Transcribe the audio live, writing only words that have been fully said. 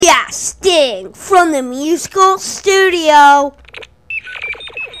Broadcasting from the musical studio.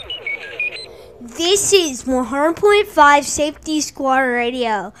 This is 100.5 Safety Squad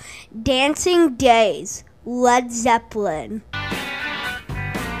Radio. Dancing Days, Led Zeppelin.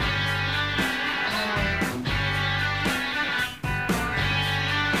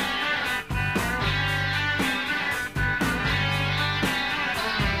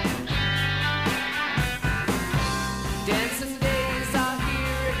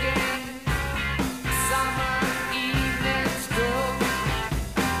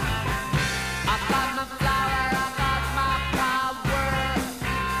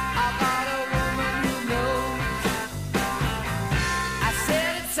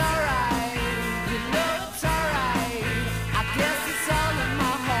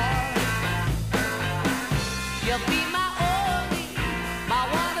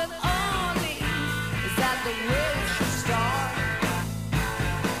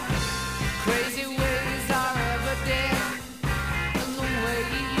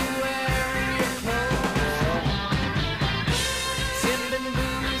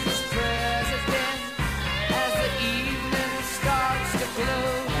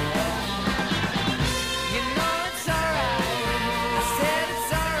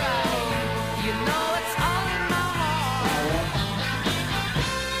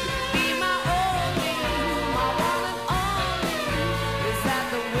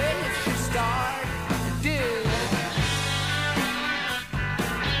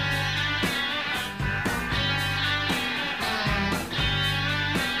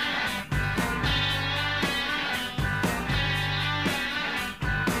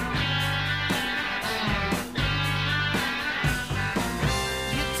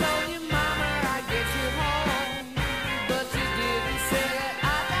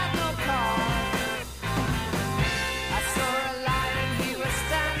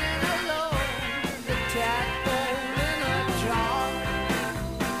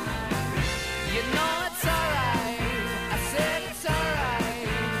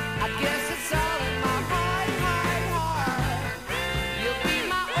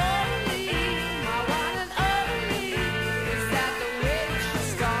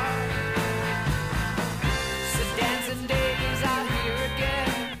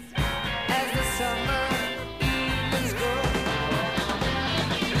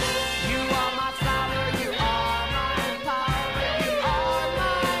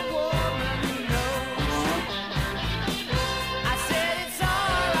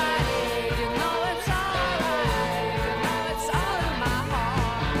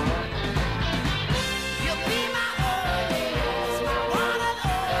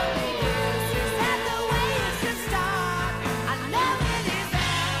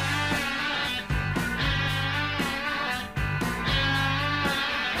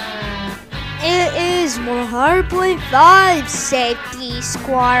 It is 100.5 Safety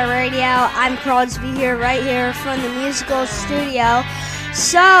Squad Radio. I'm Crosby here, right here from the musical studio.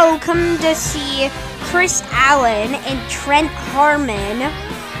 So, come to see Chris Allen and Trent Harmon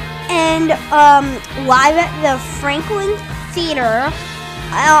and live at the Franklin Theater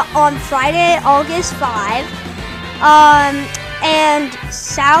on Friday, August 5. And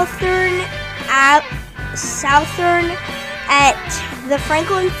Southern at the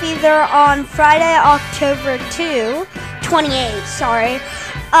Franklin Theater on Friday, October 28th, sorry.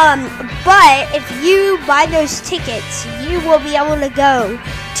 But if you buy those tickets, you will be able to go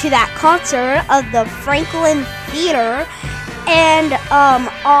to that concert of the Franklin Theater. And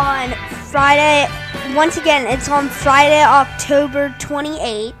on Friday, once again, it's on Friday, October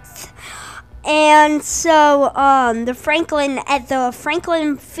 28th. And so at the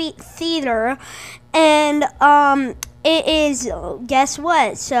Franklin Theater, and it is, guess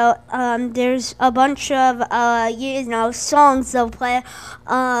what? So, there's a bunch of, songs they'll play,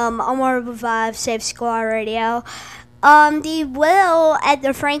 on 105 Safe Squad Radio. At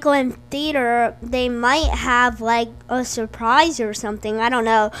the Franklin Theater, they might have, like, a surprise or something. I don't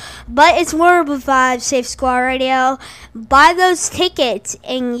know. But it's 105 Safe Squad Radio. Buy those tickets,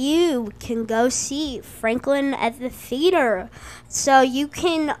 and you can go see Franklin at the theater. So, you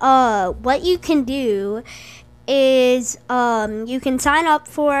can, what you can do is you can sign up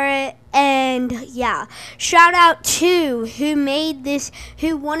for it, and yeah, shout out to who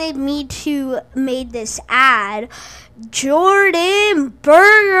wanted me to make this ad, Jordan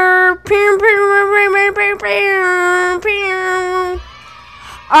Berger.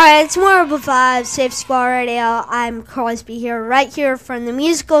 Alright, it's more of a 5 Safe Squad Radio. I'm Crosby here, right here from the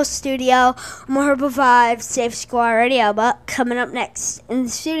musical studio. More of a 5 Safe Squad Radio. But coming up next in the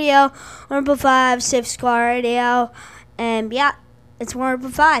studio, more of a 5 Safe Squad Radio. And yeah, It's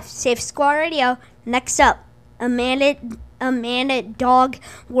 105. Safe Squad Radio. Next up, Amanda Dog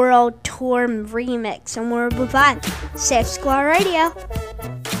World Tour Remix on 105. Safe Squad Radio.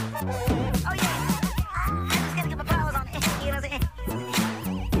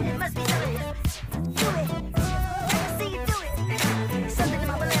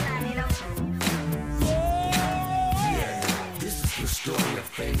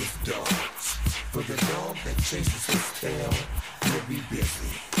 For the dog that chases his tail, he'll be busy.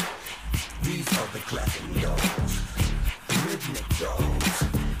 These are the clapping dogs, rhythmic dogs,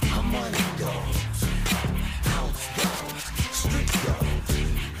 harmonic dogs, house dogs, street dogs,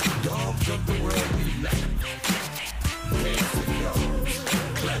 dogs of the world we like. Dancing dogs,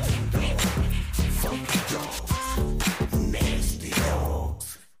 clapping dogs, funky dogs, nasty dogs.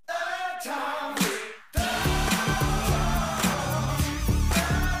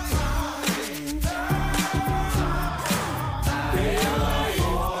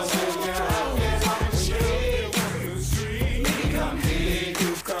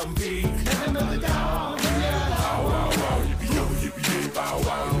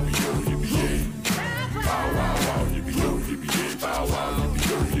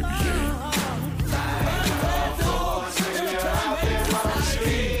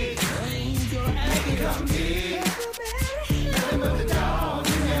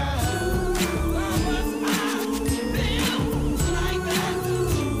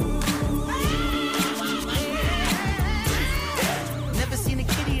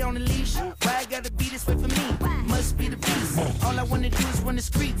 All I wanna do is run the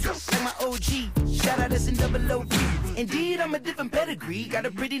streets like my OG. Shout out S&OOP. Indeed, I'm a different pedigree. Got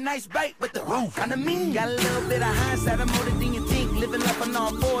a pretty nice bite, but the roof kinda mean. Got a little bit of hindsight, I'm older than you think. Living life on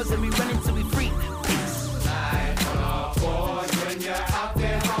all fours and we running till we free. Peace. Life on all fours when you're out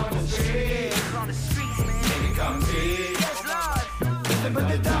there on the street. On the streets, man. Baby, come big. Yes, Lord. Listen for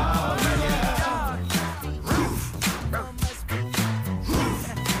the dog.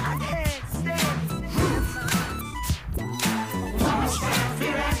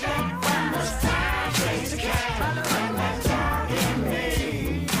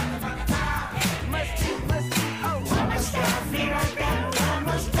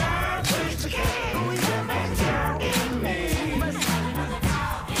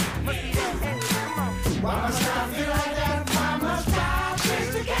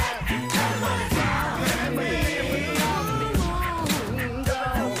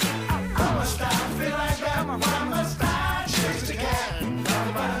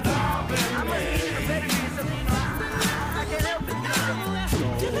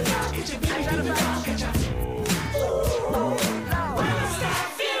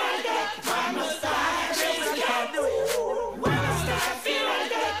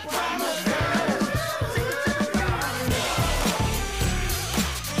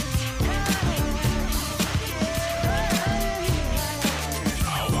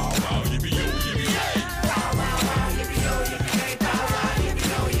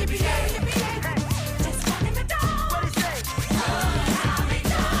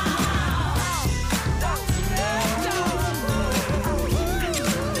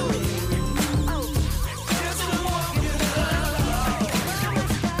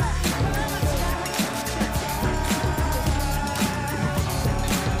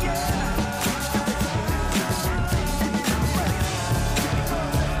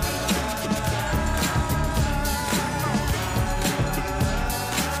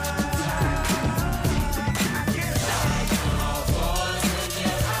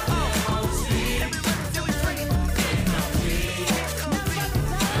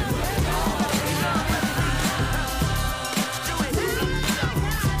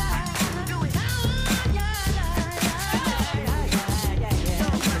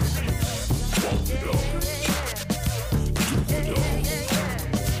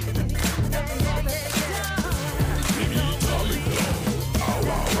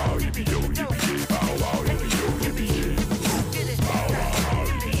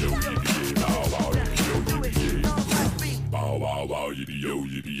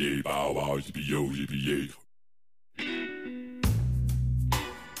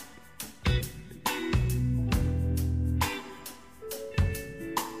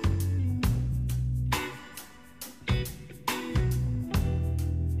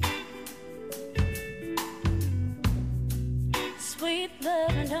 Sweet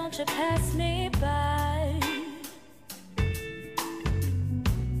love, and don't you pass me by.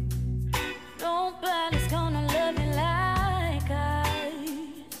 Nobody's gonna love you like I.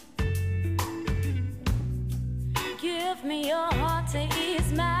 Give me your heart to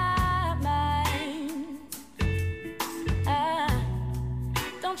ease my mind.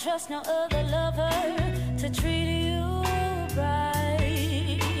 trust no other lover to treat you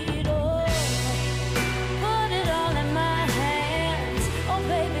right. Oh, put it all in my hands. Oh,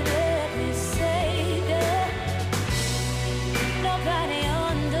 baby, let me save you. Nobody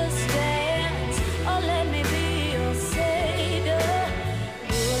understands. Oh, let me be your savior.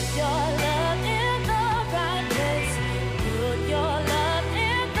 Put your love in the right place. Put your love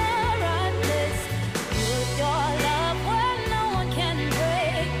in the right place. Put your love where no one can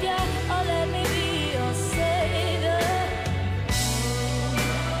break you. Oh, let me be your savior.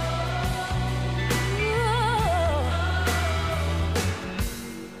 Ooh.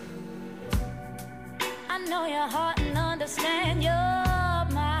 I know your heart and understand your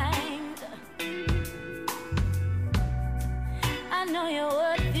mind. I know you're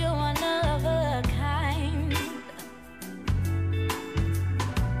worth you one of a kind.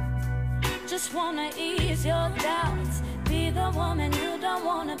 Just wanna ease your doubts. Be the woman you don't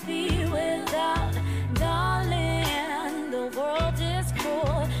wanna be without. Darling, the world is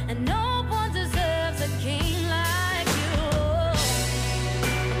cruel and no one deserves a king like you.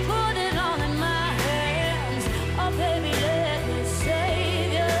 Put it all in my hands. Oh, baby, let me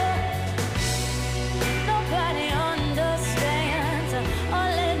save you. Nobody understands. Oh,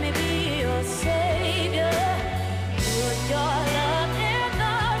 let me be your savior. Put your love in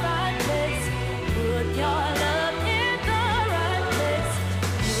the right place. Put your love in the right place.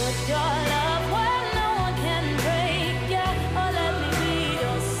 Put your love where no one can break you. Oh, let me be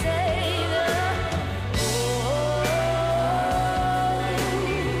your savior. Oh,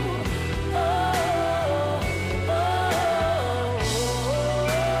 oh, oh,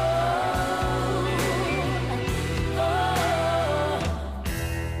 oh,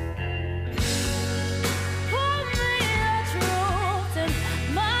 Put me the truth and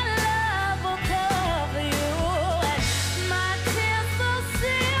my love will cover you. And my tears will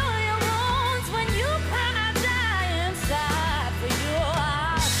seal your wounds when you cry, die inside for you.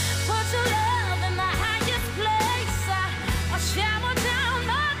 I'll put your love in the highest place. I'll shower down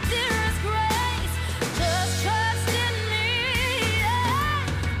my dearest grace. Just trust in me, yeah.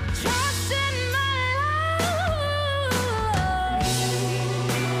 Trust in my love.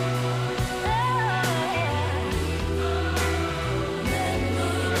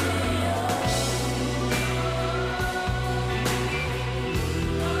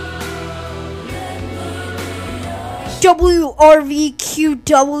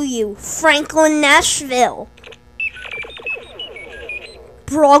 WRVQW, Franklin, Nashville.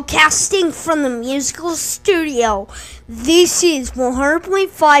 Broadcasting from the musical studio, this is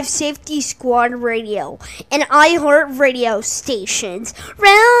 100.5 Safety Squad Radio and iHeart Radio stations.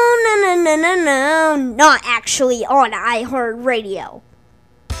 Not actually on iHeart Radio.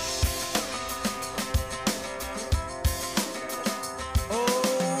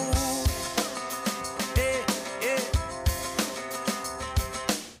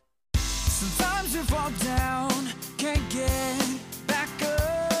 Sometimes you fall down, can't get back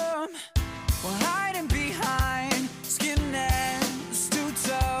up. While hiding behind skin that's too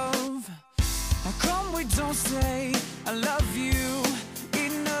tough. How come we don't say I love you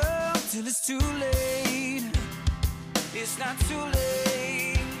enough till it's too late? It's not too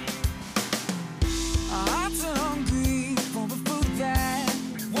late. Our hearts are hungry for the food that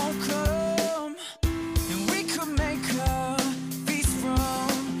won't come, and we could make a feast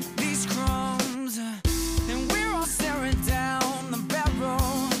from these crumbs. And we're all staring down the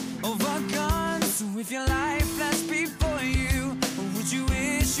barrel of a gun. So if your life flashed before you, what would you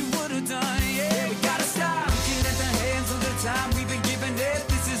wish you would have done? Yeah, we gotta stop looking at the hands of the time we've been giving it.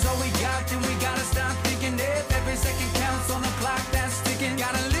 This is all we got, then we gotta stop thinking it. Every second counts on the clock that's ticking.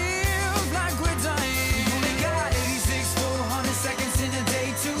 Gotta live like we're dying. We only got 86 400 seconds in a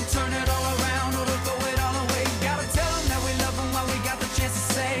day to turn it all around or to throw it all away. Gotta tell them that we love them while we got the chance to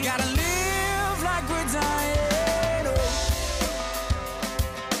say. Gotta live like we're dying. Oh.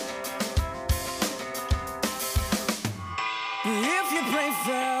 If your plane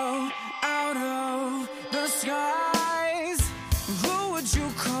fell out of the skies, who would you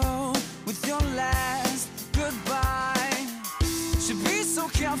call with your last goodbye? Should be so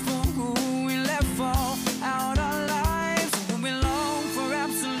careful who we let fall out our lives. When we long for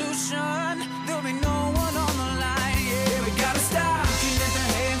absolution, there'll be no one on the line. Yeah, we gotta stop looking at the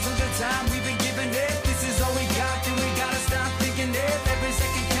hands of the time we've been giving it. This is all we got, then we gotta stop thinking it. Every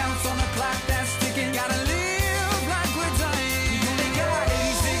second counts on the clock that's ticking. Gotta live like we're dying. We only got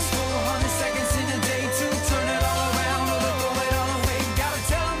 86 400 seconds in a day to turn it all around or to throw it all away. Gotta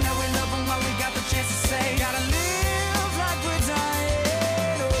tell them that we love them while we got the chance to say. Gotta live like we're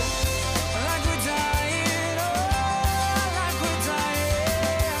dying. Oh.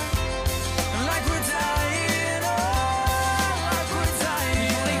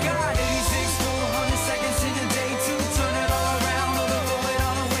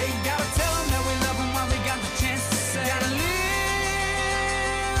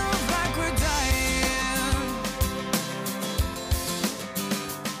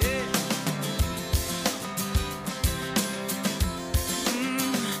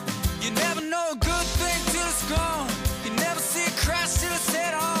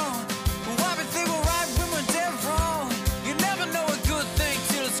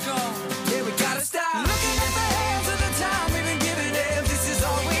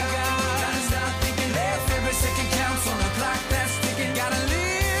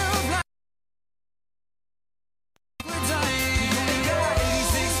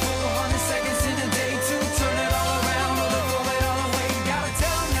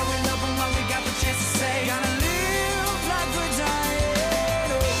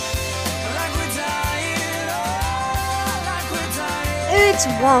 It's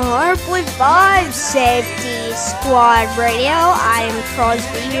 100.5 Safety Squad Radio. I am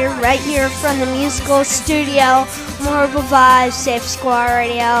Crosby here, right here from the musical studio. 100.5 Safety Squad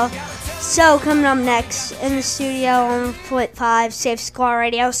Radio. So, coming up next in the studio on 100.5 Safety Squad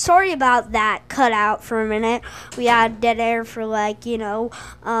Radio. Sorry about that cutout for a minute. We had dead air for like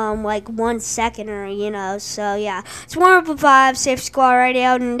 1 second or, so yeah. It's 100.5 Safety Squad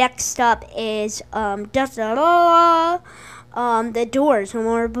Radio. Next up is, The Doors on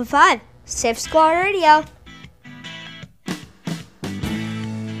 100.5 Safety Squad Radio.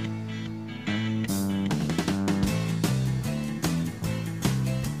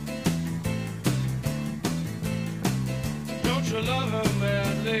 Don't you love her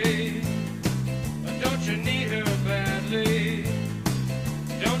madly? Don't you need her badly?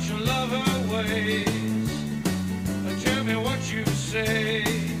 Don't you love her ways? Tell me what you say.